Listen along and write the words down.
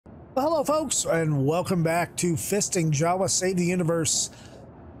Well, hello folks, and welcome back to Fisting Jawa Save the Universe.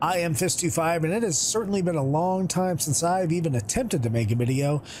 I am Fist-25, and it has certainly been a long time since I've even attempted to make a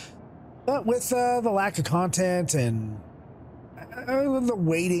video. But with the lack of content and the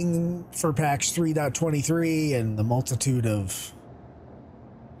waiting for patch 3.23 and the multitude of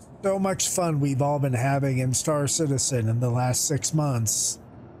so much fun we've all been having in Star Citizen in the last 6 months,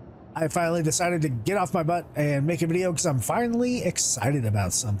 I finally decided to get off my butt and make a video because I'm finally excited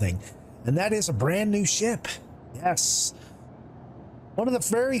about something. And that is a brand new ship. Yes. One of the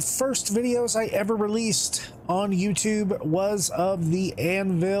very first videos I ever released on YouTube was of the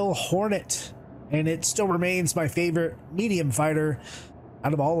Anvil Hornet. And it still remains my favorite medium fighter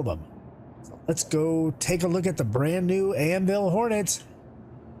out of all of them. So let's go take a look at the brand new Anvil Hornet.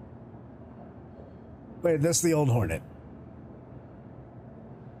 Wait, that's the old Hornet.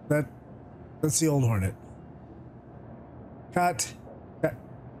 That's the old Hornet. Cut.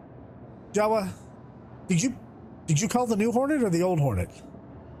 Jawa, did you call the new Hornet or the old Hornet?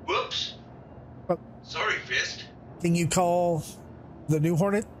 Whoops. Sorry, Fist. Can you call the new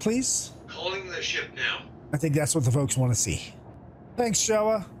Hornet, please? Calling the ship now. I think that's what the folks want to see. Thanks,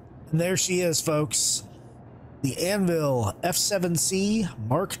 Jawa. And there she is, folks. The Anvil F7C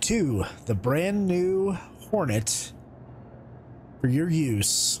Mark II, the brand new Hornet for your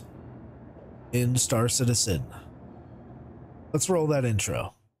use in Star Citizen. Let's roll that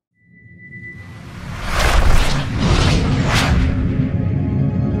intro.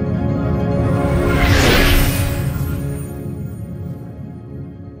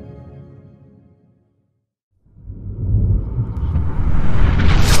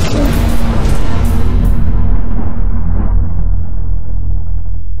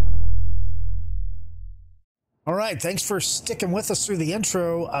 All right, thanks for sticking with us through the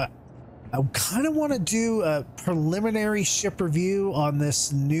intro. I kind of want to do a preliminary ship review on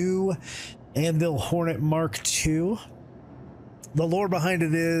this new Anvil Hornet Mark II. The lore behind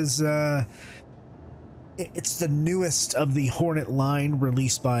it is it's the newest of the Hornet line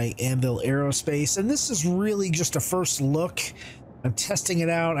released by Anvil Aerospace, and this is really just a first look. I'm testing it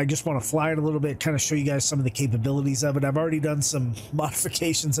out. I just want to fly it a little bit, kind of show you guys some of the capabilities of it. I've already done some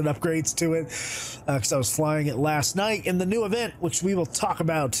modifications and upgrades to it because I was flying it last night in the new event, which we will talk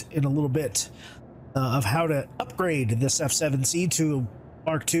about in a little bit, of how to upgrade this F7C to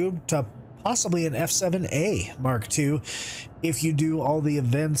Mark II to possibly an F7A Mark II if you do all the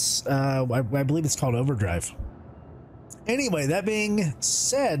events. I believe it's called Overdrive. Anyway, that being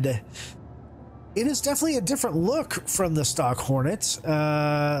said, it is definitely a different look from the stock Hornet,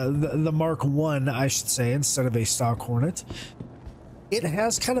 the Mark I, I should say, instead of a stock Hornet. It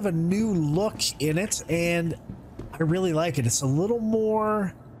has kind of a new look in it, and I really like it. It's a little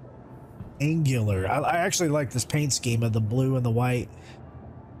more angular. I actually like this paint scheme of the blue and the white.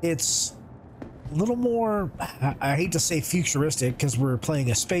 It's a little more, I hate to say futuristic because we're playing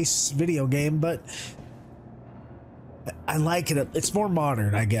a space video game, but I like it. It's more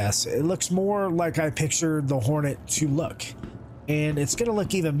modern, I guess. It looks more like I pictured the Hornet to look. And it's going to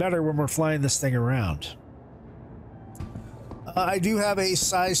look even better when we're flying this thing around. I do have a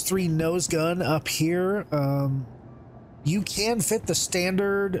size 3 nose gun up here. You can fit the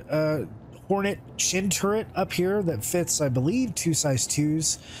standard Hornet chin turret up here that fits, I believe, 2 size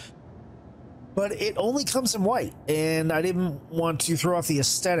 2s. But it only comes in white. And I didn't want to throw off the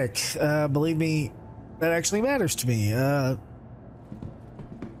aesthetic. Believe me, that actually matters to me.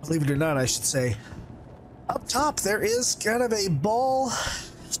 Believe it or not, I should say. Up top, there is kind of a ball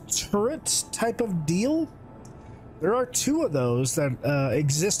turret type of deal. There are 2 of those that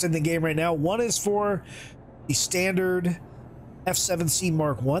exist in the game right now. One is for the standard F7C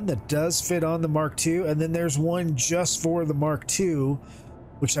Mark I that does fit on the Mark II, and then there's one just for the Mark II,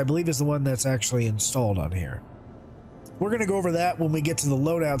 which I believe is the one that's actually installed on here. We're going to go over that when we get to the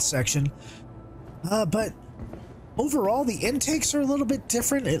loadout section. But overall, the intakes are a little bit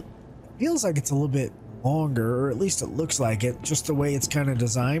different. It feels like it's a little bit longer, or at least it looks like it, just the way it's kind of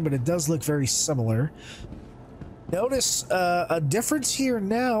designed, but it does look very similar. Notice a difference here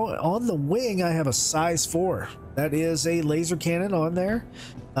now. On the wing, I have a size 4. That is a laser cannon on there.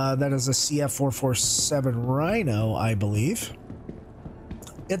 That is a CF447 Rhino, I believe.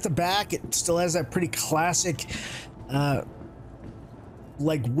 At the back, it still has that pretty classic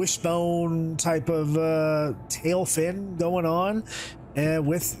like wishbone type of tail fin going on, and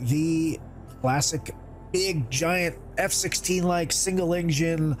with the classic big giant F-16 like single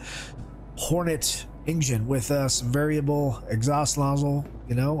engine Hornet engine with some variable exhaust nozzle.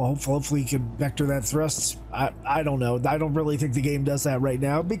 You know, hopefully you can vector that thrust. I don't know. I don't really think the game does that right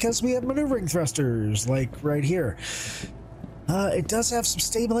now because we have maneuvering thrusters like right here. It does have some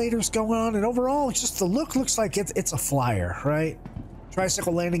stabilators going on, and overall, it's just the look looks like it's a flyer, right?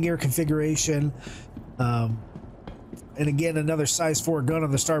 Tricycle landing gear configuration. And again, another size 4 gun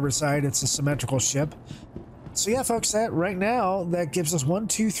on the starboard side. It's a symmetrical ship. So yeah, folks, that right now, that gives us 1,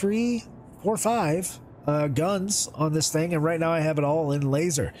 2, 3, 4, 5 guns on this thing. And right now I have it all in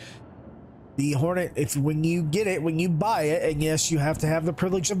laser. The Hornet, when you get it, when you buy it, and yes, you have to have the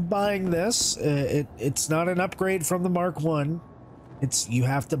privilege of buying this. It's not an upgrade from the Mark 1. You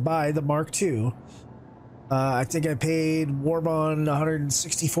have to buy the Mark 2. I think I paid Warbond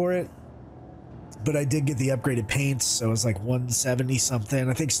 160 for it, but I did get the upgraded paints, so it was like 170 something.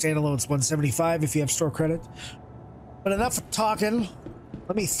 I think standalone's 175 if you have store credit. But enough of talking.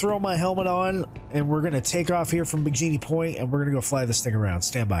 Let me throw my helmet on, and we're gonna take off here from Bikini Point, and we're gonna go fly this thing around.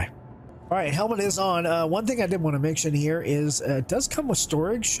 Stand by. All right, helmet is on. One thing I did want to mention here is it does come with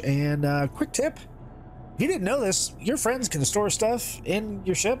storage. And quick tip, if you didn't know this, your friends can store stuff in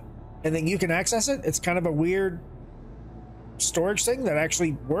your ship and then you can access it. It's kind of a weird storage thing that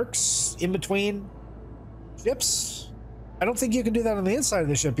actually works in between ships. I don't think you can do that on the inside of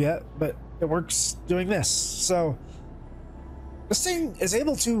the ship yet, but it works doing this. So this thing is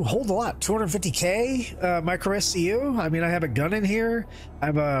able to hold a lot. 250K micro SCU. I mean, I have a gun in here. I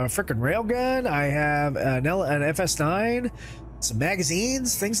have a freaking railgun. I have an FS9, some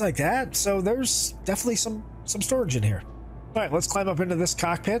magazines, things like that. So there's definitely some storage in here. All right, let's climb up into this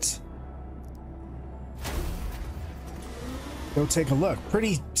cockpit. Go take a look.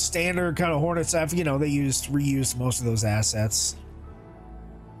 Pretty standard kind of Hornet stuff. You know, they reused most of those assets.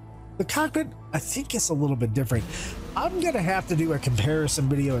 The cockpit, I think it's a little bit different. I'm going to have to do a comparison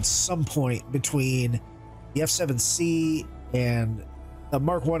video at some point between the F7C and the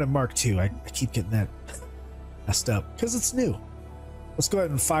Mark 1 and Mark 2. I keep getting that messed up because it's new. Let's go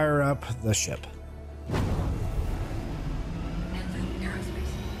ahead and fire up the ship. Anvil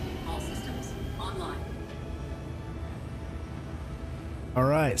Aerospace. All systems online. All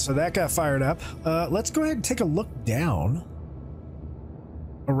right, so that got fired up. Let's go ahead and take a look down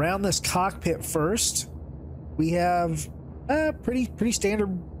around this cockpit first. We have a pretty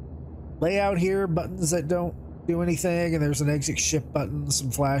standard layout here. Buttons that don't do anything, and there's an exit ship button, some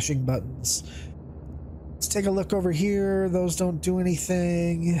flashing buttons. Let's take a look over here. Those don't do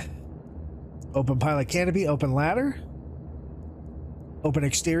anything. Open pilot canopy, open ladder, open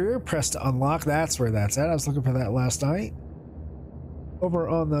exterior, press to unlock. That's where that's at. I was looking for that last night. Over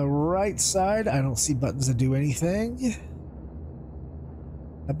on the right side, I don't see buttons that do anything.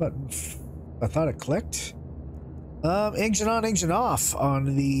 That button, I thought it clicked. Engine on, engine off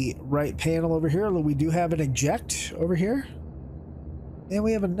on the right panel over here. We do have an eject over here. And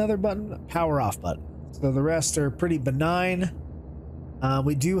we have another button, power off button. So the rest are pretty benign.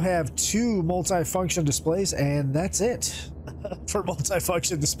 We do have 2 multi-function displays, and that's it for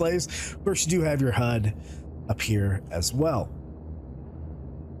multi-function displays. Of course, you do have your HUD up here as well.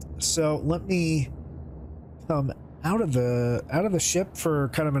 So let me come out of the ship for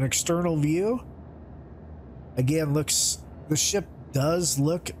kind of an external view. Again, the ship does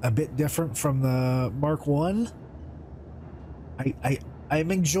look a bit different from the Mark 1. I'm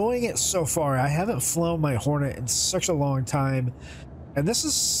enjoying it so far. I haven't flown my Hornet in such a long time, and this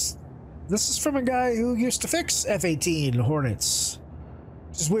is from a guy who used to fix F-18 Hornets,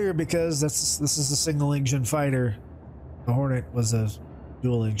 which is weird because this is a single engine fighter. The Hornet was a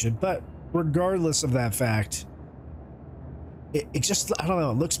dual engine, but regardless of that fact, it just, I don't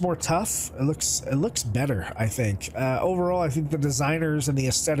know, it looks more tough. It looks better, I think. Overall, I think the designers and the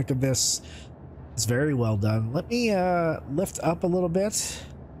aesthetic of this is very well done. Let me lift up a little bit,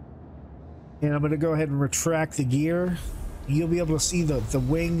 and I'm going to go ahead and retract the gear. You'll be able to see the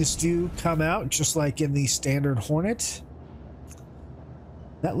wings do come out just like in the standard Hornet.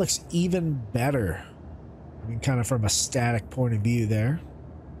 That looks even better. I mean, kind of from a static point of view there.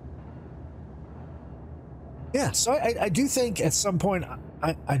 Yeah, so I do think at some point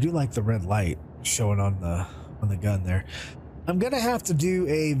I do like the red light showing on the gun there. I'm gonna have to do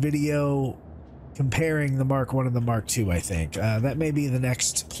a video comparing the Mark 1 and the Mark 2, I think. That may be the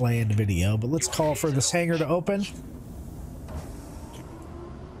next planned video, but let's call for this hangar to open.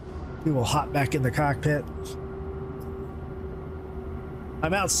 We will hop back in the cockpit.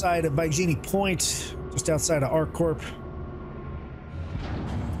 I'm outside of Bikini Point, just outside of ArcCorp.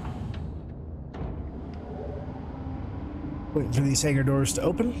 Waiting for these hangar doors to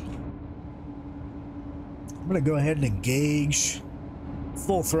open. I'm going to go ahead and engage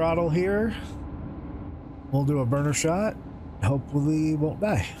full throttle here. We'll do a burner shot. Hopefully won't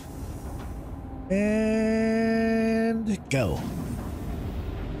die. And go.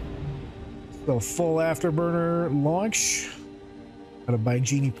 So full afterburner launch. Got a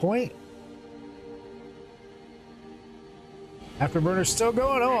Genie Point. Afterburner's still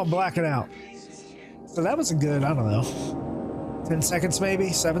going. Oh, I'm blacking out. So that was a good, I don't know, 10 seconds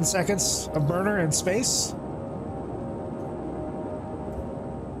maybe, 7 seconds of burner in space.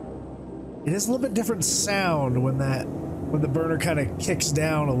 It is a little bit different sound when the burner kind of kicks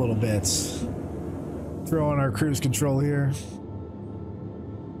down a little bit. Throw on our cruise control here.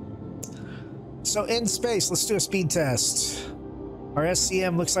 So in space, let's do a speed test. Our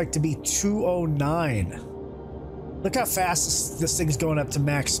SCM looks like to be 209. Look how fast this thing's going up to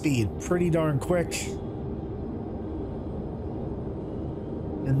max speed. Pretty darn quick.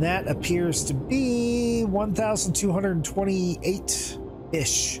 And that appears to be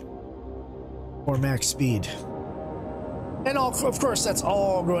 1,228-ish for max speed. And of course, that's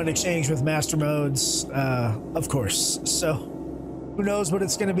all going to change with master modes, of course. So who knows what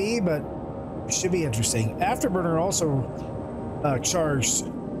it's going to be, but it should be interesting. Afterburner also charged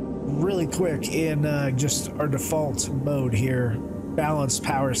really quick in just our default mode here, balanced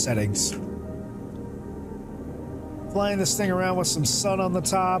power settings. Flying this thing around with some sun on the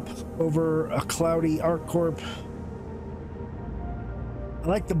top over a cloudy ArcCorp. I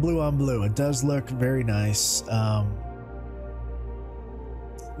like the blue on blue. It does look very nice.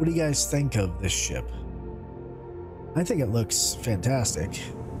 What do you guys think of this ship? I think it looks fantastic,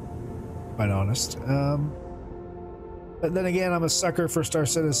 quite honest. But then again, I'm a sucker for Star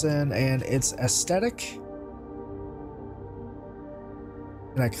Citizen and its aesthetic.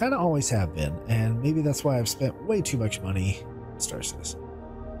 And I kind of always have been. And maybe that's why I've spent way too much money on Star Citizen.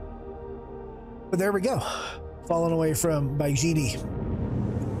 But there we go. Falling away from Genie.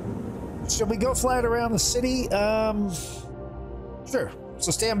 Should we go fly it around the city? Sure.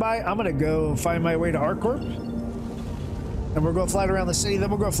 So stand by. I'm going to go find my way to ArcCorp. And we'll go fly it around the city. Then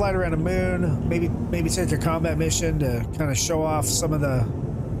we'll go fly it around the moon. Maybe take a combat mission to kind of show off some of the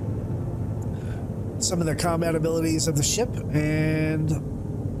combat abilities of the ship. And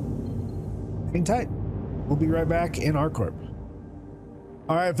hang tight. We'll be right back in ArcCorp.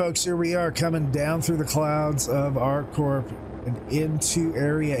 All right, folks. Here we are coming down through the clouds of ArcCorp and into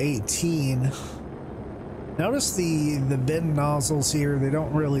Area 18. Notice the vent nozzles here. They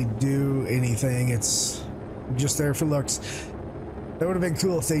don't really do anything. It's just there for looks. That would have been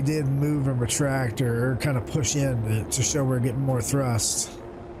cool if they did move and retract or kind of push in to show we're getting more thrust.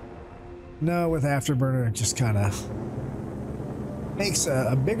 No, with Afterburner, it just kind of makes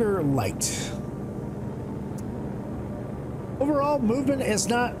a bigger light. Overall, movement is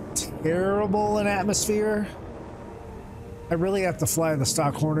not terrible in atmosphere. I really have to fly the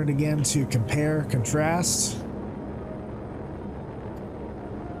stock Hornet again to compare, contrast.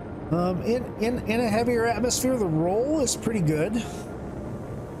 In a heavier atmosphere, the roll is pretty good.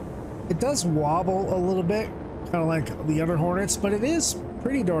 It does wobble a little bit, kind of like the other Hornets, but it is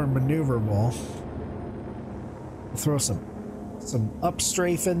pretty darn maneuverable. Throw some up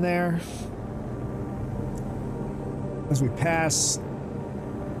strafe in there as we pass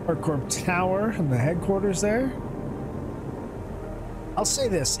ArcCorp Tower and the headquarters there. I'll say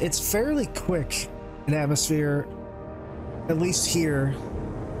this, it's fairly quick in atmosphere, at least here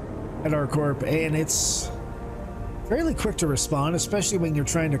at ArcCorp, and it's fairly quick to respond, especially when you're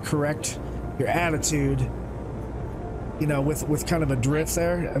trying to correct your attitude, you know, with kind of a drift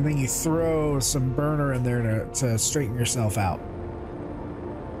there, and then you throw some burner in there to straighten yourself out.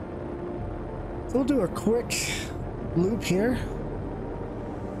 So we'll do a quick loop here.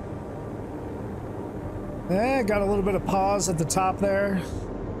 Yeah, got a little bit of pause at the top there.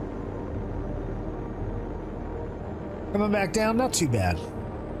 Coming back down, not too bad.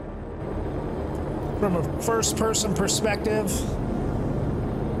 From a first-person perspective,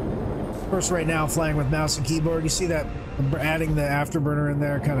 of course, right now flying with mouse and keyboard, you see that adding the Afterburner in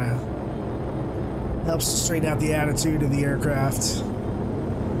there kind of helps to straighten out the attitude of the aircraft.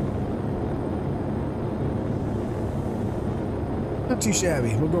 Not too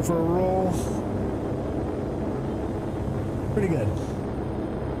shabby. We'll go for a roll. Pretty good.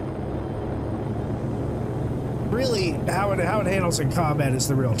 Really, how it handles in combat is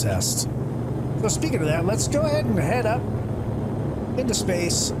the real test. So speaking of that, let's go ahead and head up into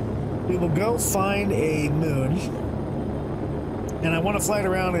space. We will go find a moon. And I want to fly it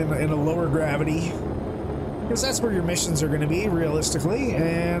around in a lower gravity, because that's where your missions are going to be, realistically.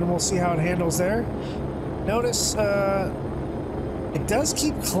 And we'll see how it handles there. Notice, it does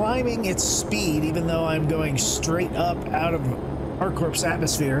keep climbing its speed, even though I'm going straight up out of ArcCorp's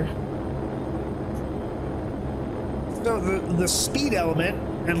atmosphere. So the speed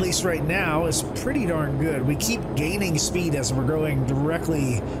element, at least right now, is pretty darn good. We keep gaining speed as we're going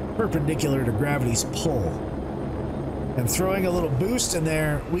directly perpendicular to gravity's pull. And throwing a little boost in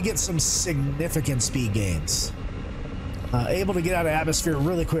there, we get some significant speed gains. Able to get out of atmosphere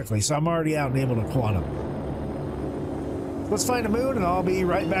really quickly, so I'm already out and able to quantum. Let's find a moon and I'll be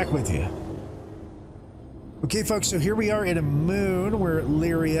right back with you. Okay folks, so here we are in a moon. We're at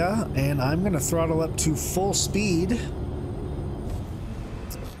Lyria, and I'm gonna throttle up to full speed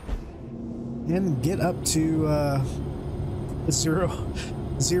and get up to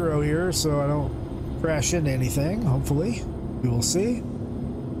zero here so I don't crash into anything. Hopefully, we will see.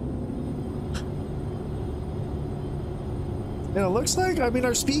 And it looks like, I mean,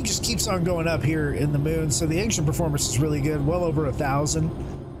 our speed just keeps on going up here in the moon, so the engine performance is really good, well over 1,000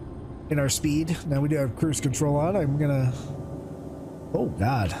 in our speed. Now we do have cruise control on. I'm gonna, oh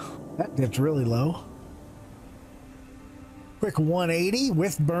god, that dipped really low. Quick 180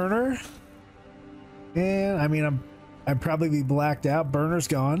 with burner, and I mean, I'd probably be blacked out. Burner's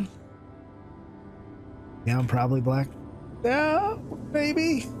gone. Yeah, I'm probably blacked. Yeah,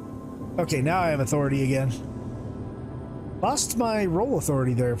 maybe. Okay, now I have authority again. Lost my roll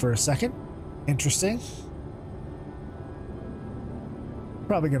authority there for a second. Interesting.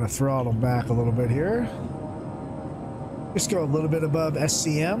 Probably gonna throttle back a little bit here. Just go a little bit above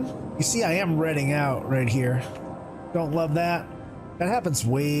SCM. You see, I am redding out right here. Don't love that. That happens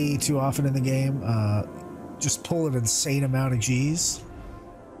way too often in the game. Just pull an insane amount of G's.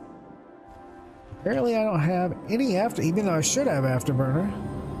 Apparently I don't have any after, even though I should have afterburner.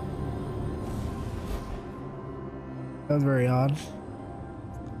 That was very odd.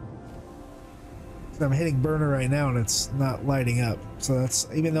 So I'm hitting burner right now and it's not lighting up. So that's,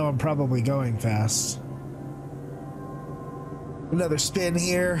 even though I'm probably going fast. Another spin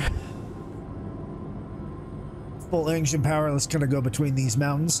here. Full engine power. Let's kind of go between these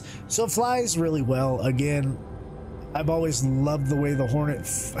mountains. So it flies really well. Again, I've always loved the way the Hornet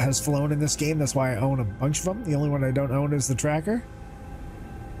has flown in this game. That's why I own a bunch of them. The only one I don't own is the tracker.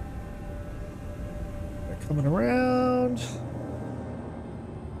 Coming around.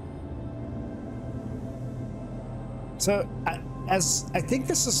 So I think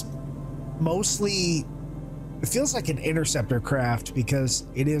this is mostly, it feels like an interceptor craft because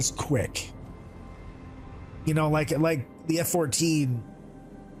it is quick. You know, like the F-14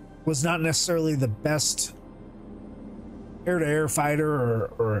 was not necessarily the best air-to-air fighter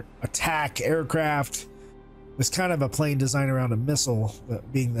or attack aircraft. It was kind of a plane designed around a missile,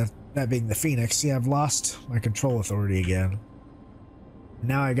 that being the Phoenix. See, I've lost my control authority again.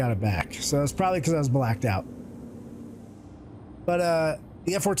 Now I got it back. So it's probably because I was blacked out. But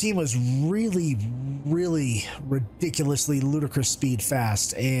the F-14 was really, really ridiculously ludicrous speed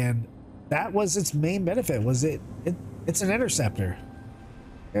fast, and that was its main benefit. Was it's an interceptor.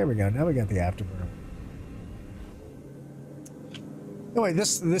 There we go. Now we got the afterburner. Anyway,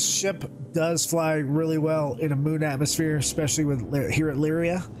 this ship does fly really well in a moon atmosphere, especially with here at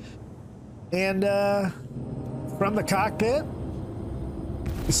Lyria. And from the cockpit,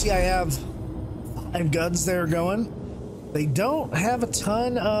 you see I have 5 guns there going. They don't have a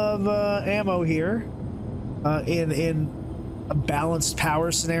ton of ammo here in a balanced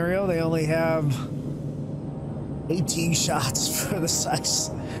power scenario. They only have 18 shots for the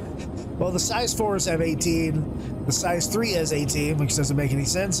size. Well, the size 4s have 18, the size 3 has 18, which doesn't make any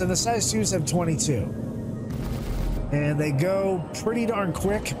sense, and the size 2s have 22. And they go pretty darn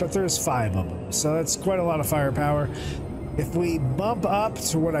quick, but there's 5 of them, so that's quite a lot of firepower. If we bump up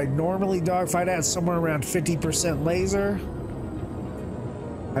to what I normally dogfight at, somewhere around 50% laser,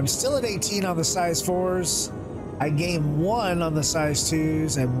 I'm still at 18 on the size 4s. I gain 1 on the size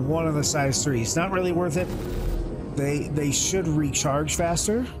 2s and 1 on the size 3s. Not really worth it. They should recharge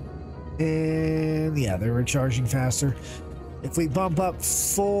faster. And yeah, they're recharging faster. If we bump up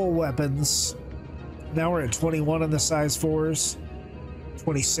full weapons, now we're at 21 on the size 4s,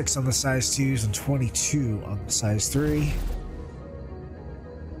 26 on the size 2s, and 22 on the size 3.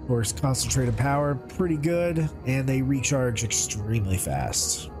 Of course, concentrated power, pretty good, and they recharge extremely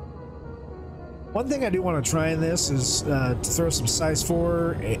fast. One thing I do want to try in this is to throw some size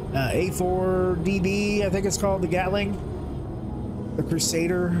 4 A4DB, I think it's called, the Gatling, the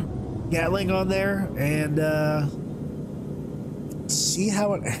Crusader Gatling on there, and see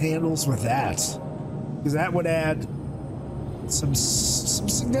how it handles with that, because that would add some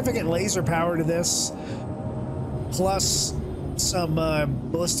significant laser power to this, plus some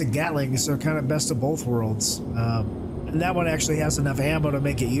ballistic Gatling, so kind of best of both worlds. And that one actually has enough ammo to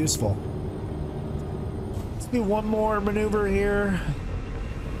make it useful. Let's do one more maneuver here.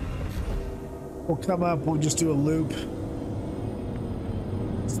 We'll come up, we'll just do a loop.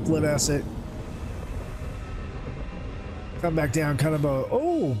 Split asset. Come back down, kind of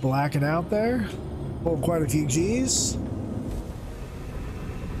blacking out there. Pulled quite a few G's.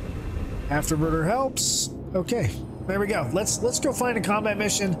 Afterburner helps. Okay, there we go. Let's go find a combat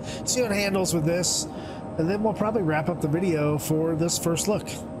mission, see what it handles with this, and then we'll probably wrap up the video for this first look.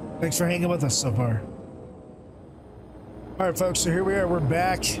 Thanks for hanging with us so far. All right, folks, so here we are. We're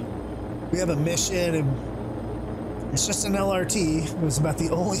back. We have a mission, and it's just an LRT. It was about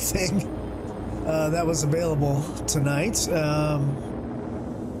the only thing that was available tonight.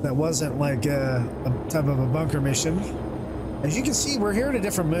 That wasn't like a type of a bunker mission. As you can see, we're here at a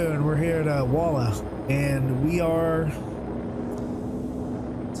different moon. We're here at Jawa, and we are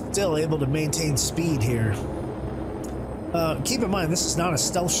still able to maintain speed here. Keep in mind, this is not a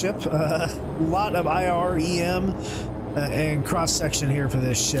stealth ship. A lot of IR, EM, and cross-section here for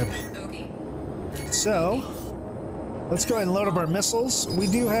this ship. So, let's go ahead and load up our missiles. We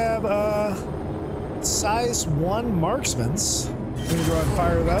do have size 1 marksmans. We're gonna go ahead and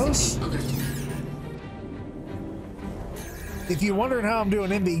fire those. If you're wondering how I'm doing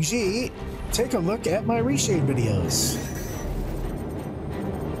MVG, take a look at my reshade videos.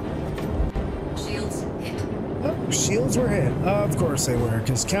 Shields hit. Oh, shields were hit. Of course they were,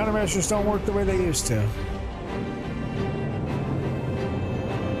 because countermeasures don't work the way they used to.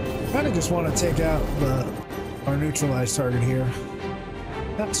 Kind of just want to take out our neutralized target here.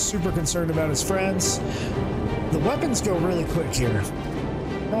 Not super concerned about his friends. The weapons go really quick here.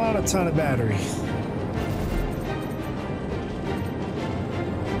 Not a ton of battery.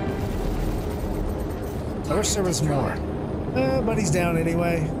 I wish there was more. But he's down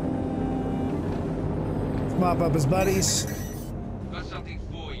anyway. Let's mop up his buddies. Got something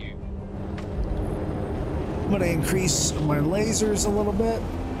for you. I'm gonna increase my lasers a little bit.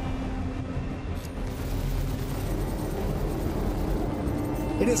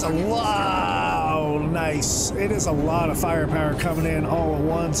 It is a lot. Oh, nice. It is a lot of firepower coming in all at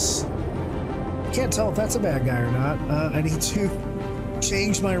once. Can't tell if that's a bad guy or not. I need to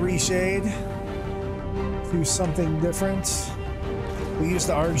change my reshade. Do something different. We use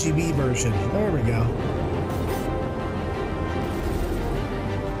the RGB version. There we go.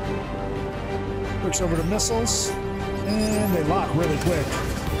 Switch over to missiles, and they lock really quick.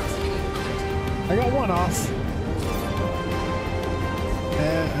 I got one off.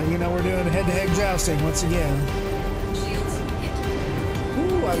 You know, we're doing head-to-head jousting once again.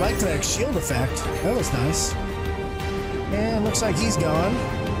 Ooh, I like that shield effect. That was nice. And looks like he's gone.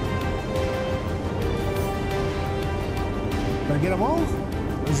 Did I get them all?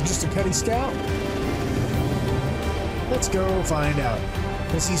 Is it just a Cuddy Scout? Let's go find out.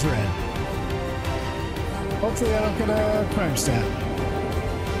 Because he's red. Hopefully I don't get a crime stat.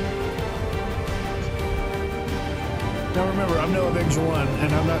 Now remember, I'm no Avenger 1,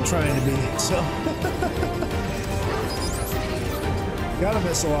 and I'm not trying to be, so... Got a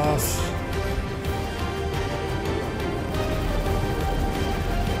missile off.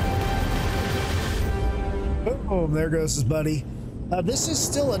 Boom, there goes his buddy. This is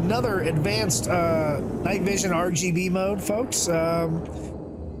still another advanced night vision RGB mode, folks.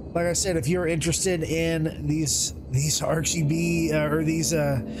 Like I said, if you're interested in these RGB or these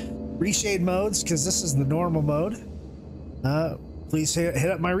reshade modes, because this is the normal mode, please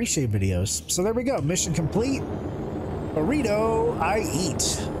hit up my reshade videos. So there we go, mission complete. Burrito I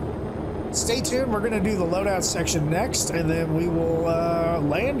eat. Stay tuned, we're gonna do the loadout section next, and then we will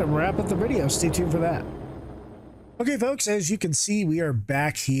land and wrap up the video. Stay tuned for that. Okay, folks, as you can see, we are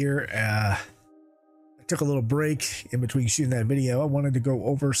back here. I took a little break in between shooting that video. I wanted to go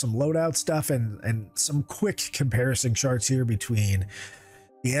over some loadout stuff and some quick comparison charts here between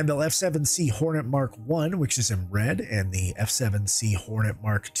the Anvil F7C Hornet Mark 1, which is in red, and the F7C Hornet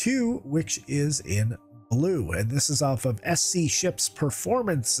Mark 2, which is in blue. And this is off of SC Ships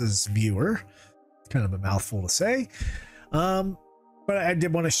Performances Viewer. Kind of a mouthful to say. But I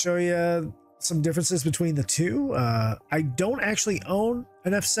did want to show you some differences between the two. I don't actually own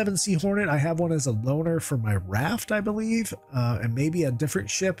an F7C Hornet. I have one as a loaner for my raft, I believe, and maybe a different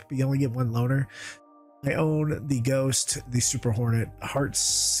ship, but you only get one loaner. I own the Ghost, the Super Hornet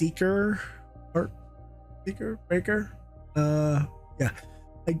Heartseeker. Breaker. Yeah.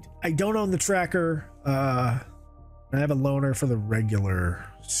 I don't own the Tracker. I have a loaner for the regular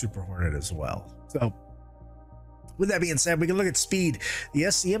Super Hornet as well. So with that being said, we can look at speed. The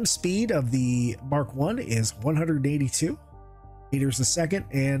SCM speed of the Mark 1 is 182 meters a second,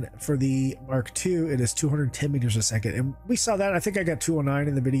 and for the Mark 2 it is 210 meters a second. And we saw that. I think I got 209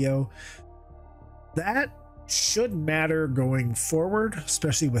 in the video. That should matter going forward,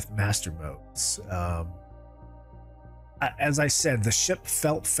 especially with master modes. As I said, the ship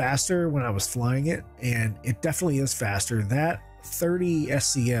felt faster when I was flying it, and it definitely is faster. That 30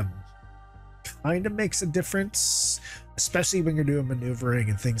 SCM kind of makes a difference especially when you're doing maneuvering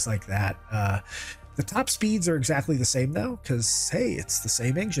and things like that. The top speeds are exactly the same though, because hey, it's the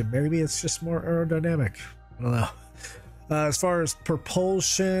same engine. Maybe it's just more aerodynamic. I don't know. As far as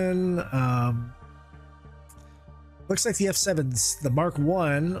propulsion, looks like the F7's, the Mark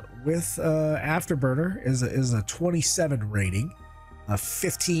 1 with afterburner is a 27 rating,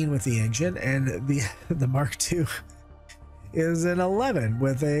 15 with the engine, and the Mark 2 is an 11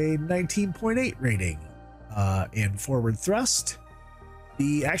 with a 19.8 rating. In forward thrust,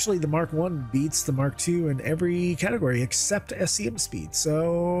 actually the Mark 1 beats the Mark 2 in every category except SCM speed.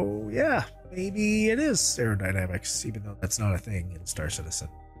 So yeah, maybe it is aerodynamics, even though that's not a thing in Star Citizen.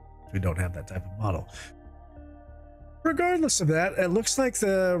 We don't have that type of model. Regardless of that, it looks like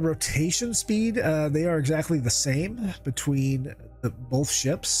the rotation speed, they are exactly the same between both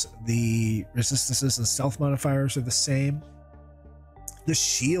ships. The resistances and stealth modifiers are the same. The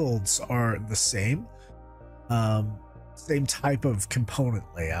shields are the same. Same type of component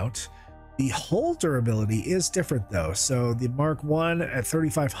layout. The hull durability is different though. So the Mark 1 at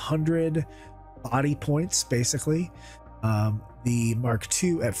 3,500 body points, basically. The Mark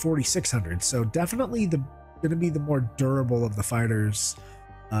 2 at 4,600. So definitely going to be the more durable of the fighters,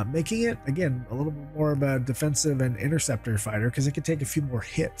 making it again a little bit more of a defensive and interceptor fighter because it can take a few more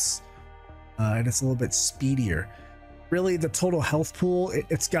hits, and it's a little bit speedier. Really, the total health pool,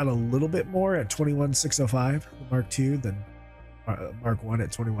 it's got a little bit more at 21,605, the Mark 2, than Mark 1 at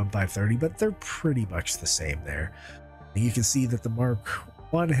 21,530, but they're pretty much the same there. And you can see that the Mark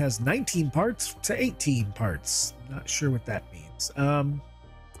 1 has 19 parts to 18 parts. Not sure what that means.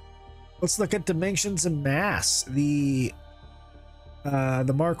 Let's look at dimensions and mass. The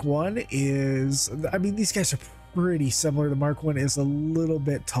Mark 1 is, I mean, these guys are pretty similar. The Mark 1 is a little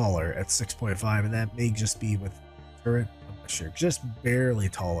bit taller at 6.5, and that may just be with turret, I'm not sure, just barely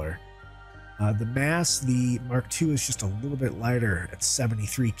taller. The mass, the Mark II is just a little bit lighter at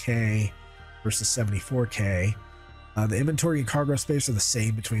 73k versus 74k. The inventory and cargo space are the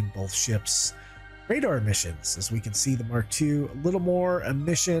same between both ships. Radar emissions, as we can see, the Mark II a little more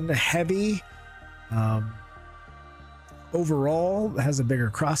emission heavy. Overall has a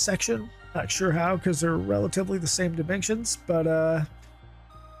bigger cross section. Not sure how, because they're relatively the same dimensions, but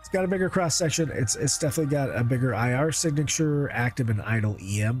it's got a bigger cross section. It's definitely got a bigger IR signature, active and idle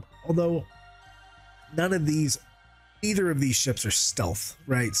EM. Although neither of these ships are stealth,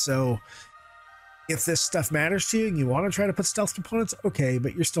 right? So if this stuff matters to you and you want to try to put stealth components, okay,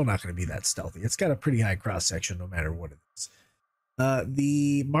 but you're still not going to be that stealthy. It's got a pretty high cross section no matter what it is.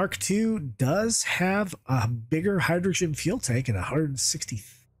 The Mark II does have a bigger hydrogen fuel tank at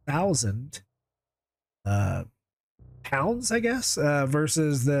 160,000 pounds, I guess,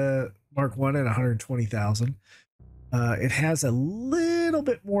 versus the Mark 1 at 120,000. It has a little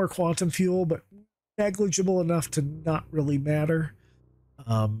bit more quantum fuel, but negligible enough to not really matter.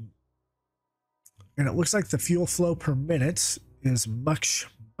 And it looks like the fuel flow per minute is much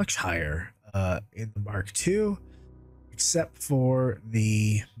higher in the Mark II, except for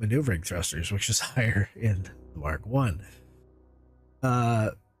the maneuvering thrusters, which is higher in the Mark 1.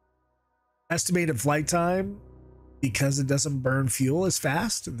 Estimated flight time, because it doesn't burn fuel as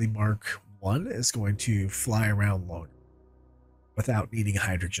fast, the Mark 1 is going to fly around longer without needing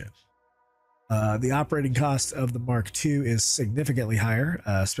hydrogen. The operating cost of the Mark II is significantly higher,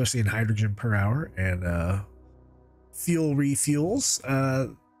 especially in hydrogen per hour and fuel refuels.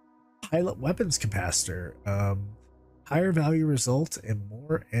 Pilot weapons capacitor, higher value results in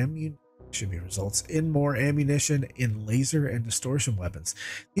more ammunition. Results in more ammunition in laser and distortion weapons.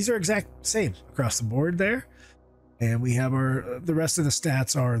 These are exact same across the board there, and we have the rest of the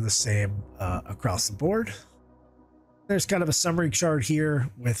stats are the same across the board. There's kind of a summary chart here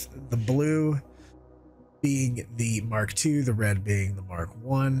with the blue being the Mark II, the red being the Mark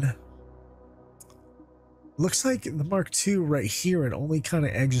 1. Looks like the Mark II right here, it only kind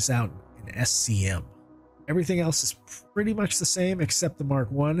of edges out in SCM. Everything else is pretty much the same except the Mark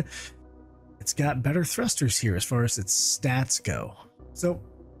 1. It's got better thrusters here as far as its stats go. So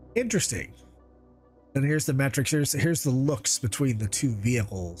interesting. And here's the metrics. Here's the looks between the two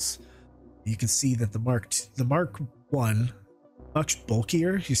vehicles. You can see that the Mark 1 much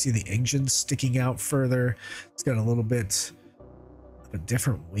bulkier. You see the engine sticking out further. It's got a little bit of a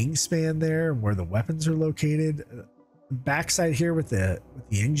different wingspan there where the weapons are located. The backside here with the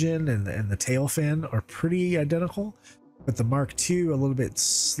engine and the tail fin are pretty identical, but the Mark II a little bit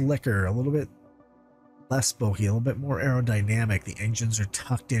slicker, a little bit less bulky, a little bit more aerodynamic. The engines are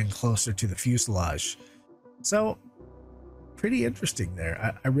tucked in closer to the fuselage. So pretty interesting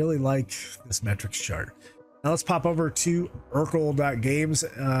there. I really like this metrics chart. Now let's pop over to Urkel.games.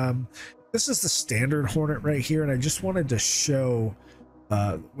 This is the standard Hornet right here, and I just wanted to show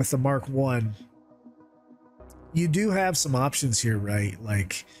with the Mark 1, you do have some options here, right?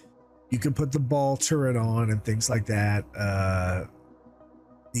 Like you can put the ball turret on and things like that.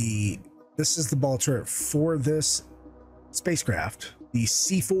 This is the ball turret for this spacecraft, the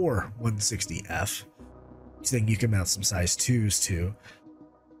C4 160F. I think you can mount some size 2s to,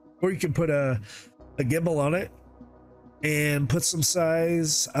 or you can put a gimbal on it and put some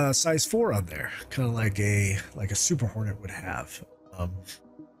size 4 on there, kind of like a Super Hornet would have.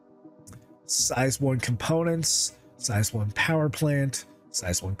 Size 1 components, size 1 power plant,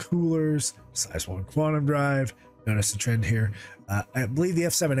 size 1 coolers, size 1 quantum drive. Notice the trend here. I believe the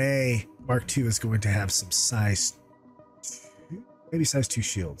F7A Mark II is going to have some size 2, maybe size 2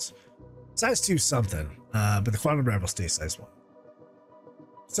 shields, size 2 something, but the quantum drive will stay size 1.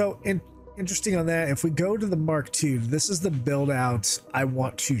 So interesting on that. If we go to the Mark II, this is the build out I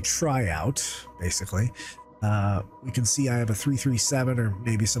want to try out. Basically, we can see I have a 337 or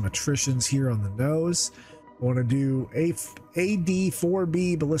maybe some attritions here on the nose. I want to do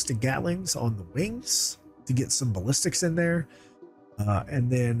AD4B ballistic Gatlings on the wings to get some ballistics in there. And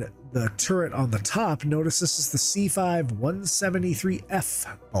then the turret on the top, notice this is the C5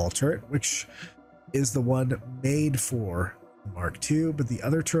 173F ball turret, which is the one made for Mark II, but the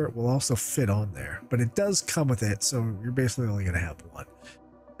other turret will also fit on there, but it does come with it, so you're basically only going to have one.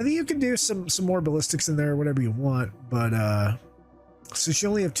 I think you can do some more ballistics in there, whatever you want, but since you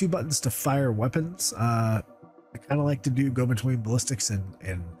only have 2 buttons to fire weapons, I kind of like to go between ballistics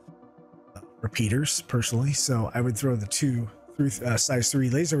and repeaters personally, so I would throw the 2 size 3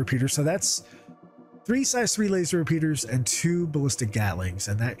 laser repeaters. So that's 3 size 3 laser repeaters and 2 ballistic Gatlings,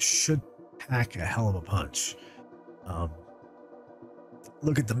 and that should pack a hell of a punch.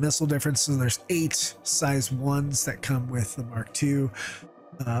 Look at the missile difference. So there's 8 size 1s that come with the Mark II.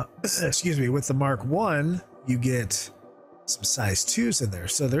 Excuse me, with the Mark 1 you get some size 2s in there,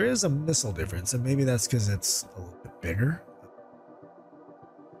 so there is a missile difference, and maybe that's because it's a little bit bigger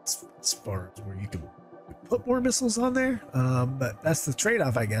as far as where you can put more missiles on there, but that's the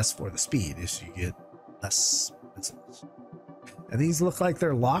trade-off, I guess, for the speed, is you get less missiles. And these look like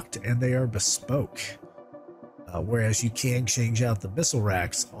they're locked and they are bespoke, whereas you can change out the missile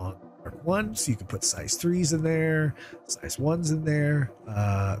racks on Mark 1, so you can put size 3s in there, size 1s in there.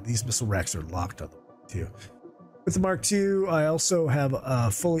 These missile racks are locked on the Mark 2. With the Mark II, I also have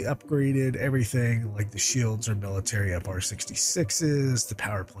fully upgraded everything, like the shields are military FR66s, the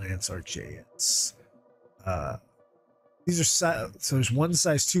power plants are JS. These are so there's 1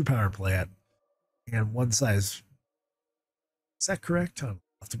 size 2 power plant and 1 size, is that correct? I'll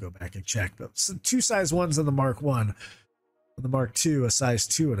have to go back and check, but so 2 size 1s on the Mark 1. On the Mark II, a size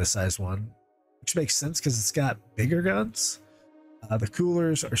 2 and a size 1, which makes sense because it's got bigger guns. The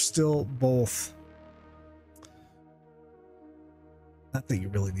coolers are still both, not that you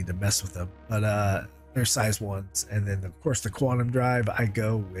really need to mess with them, but they're size 1s. And then of course the quantum drive, I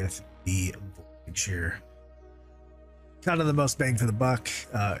go with the Voyage here. Kind of the most bang for the buck.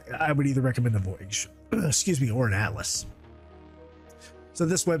 I would either recommend a Voyage, excuse me, or an Atlas. So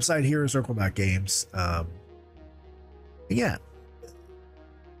this website here is Oracle.games. Yeah,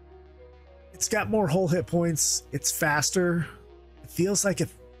 it's got more whole hit points. It's faster. It feels like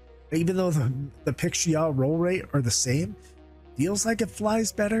even though the pitch yaw roll rate are the same, feels like it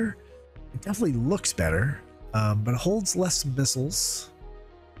flies better. It definitely looks better, but it holds less missiles.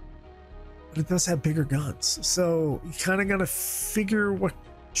 But it does have bigger guns, so you kind of got to figure what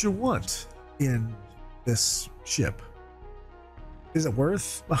you want in this ship. Is it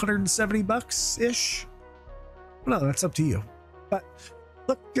worth 170 bucks ish? No, that's up to you. But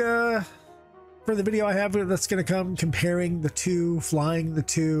look, for the video I have that's going to come comparing the two, flying the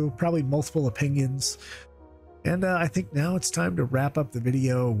two, probably multiple opinions. And I think now it's time to wrap up the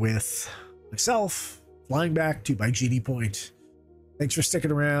video with myself flying back to my Genie Point. Thanks for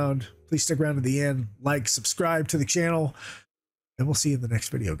sticking around. Please stick around to the end, like, subscribe to the channel, and we'll see you in the next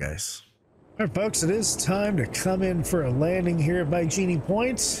video, guys. All right, folks, it is time to come in for a landing here at my Genie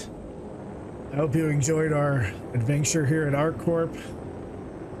Point. I hope you enjoyed our adventure here at ArcCorp.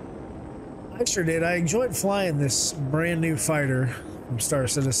 I sure did. I enjoyed flying this brand new fighter from Star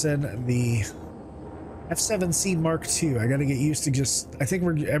Citizen, the F7C Mark II. I got to get used to I think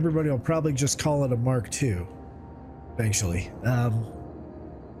everybody will probably just call it a Mark II eventually.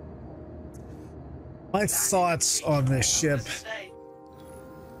 My thoughts on this ship.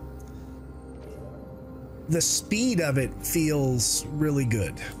 The speed of it feels really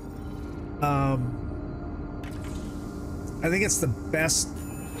good. I think it's the best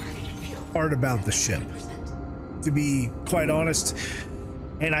part about the ship, to be quite honest.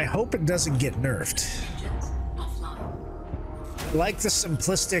 and I hope it doesn't get nerfed. Engines offline. I like the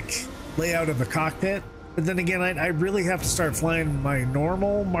simplistic layout of the cockpit, but then again, I really have to start flying my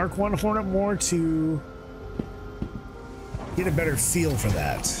normal Mark 1 Hornet more to get a better feel for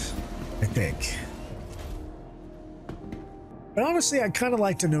that, I think. But honestly, I'd kind of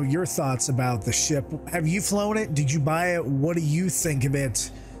like to know your thoughts about the ship. Have you flown it? Did you buy it? What do you think of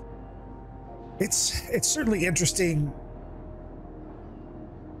it? It's certainly interesting.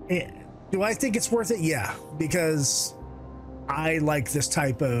 Do I think it's worth it? Yeah, because I like this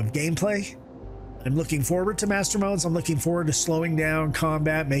type of gameplay. I'm looking forward to master modes. I'm looking forward to slowing down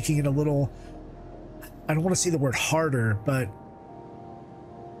combat, making it a little, I don't want to say the word harder, but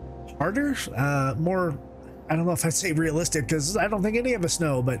harder? More, I don't know if I'd say realistic, because I don't think any of us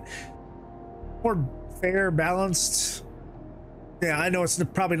know, but more fair, balanced. Yeah, I know it's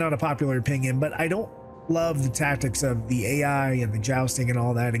probably not a popular opinion, but I don't love the tactics of the AI and the jousting and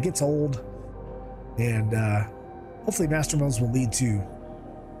all that. It gets old, and hopefully master modes will lead to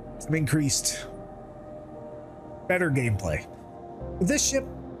some increased, better gameplay. With this ship,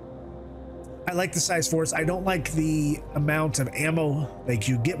 I like the size force. I don't like the amount of ammo that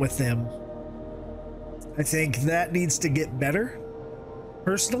you get with them. I think that needs to get better,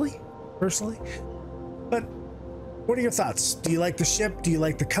 personally. But what are your thoughts? Do you like the ship? Do you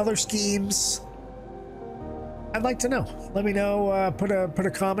like the color schemes? I'd like to know. Let me know. Put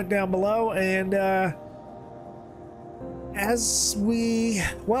a comment down below. And I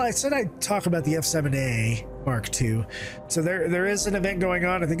said I'd talk about the F7A Mark II. So there is an event going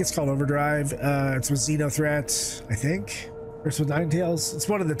on. I think it's called Overdrive. It's with Xenothreat, I think, or it's with Ninetales. It's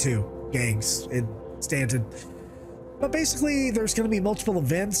one of the two gangs in Stanton. But basically, there's going to be multiple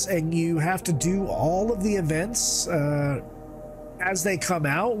events, and you have to do all of the events as they come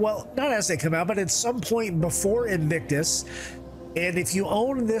out. Well, not as they come out, but at some point before Invictus. And if you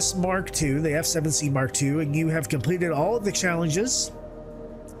own this Mark II, the F7C Mark II, and you have completed all of the challenges,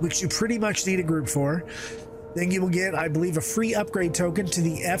 which you pretty much need a group for, then you will get, I believe, a free upgrade token to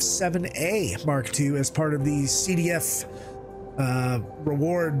the F7A Mark II as part of the CDF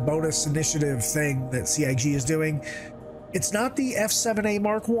reward bonus initiative thing that CIG is doing. It's not the F7A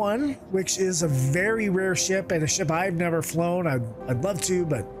Mark I, which is a very rare ship and a ship I've never flown. I'd love to,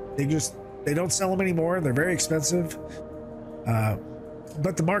 but they don't sell them anymore. They're very expensive.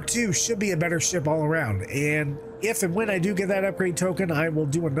 But the Mark II should be a better ship all around. And if and when I do get that upgrade token, I will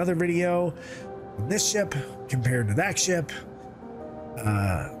do another video on this ship compared to that ship.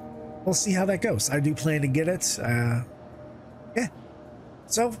 We'll see how that goes. I do plan to get it. Yeah.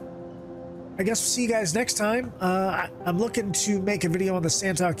 So I guess we'll see you guys next time. I'm looking to make a video on the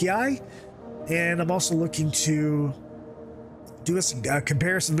Santok Yai, and I'm also looking to do a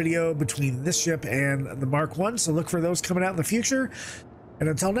comparison video between this ship and the Mark I, so look for those coming out in the future. And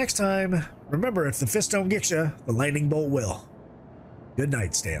until next time, remember, if the fist don't get you, the lightning bolt will. Good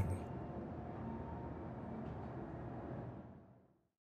night, Stan.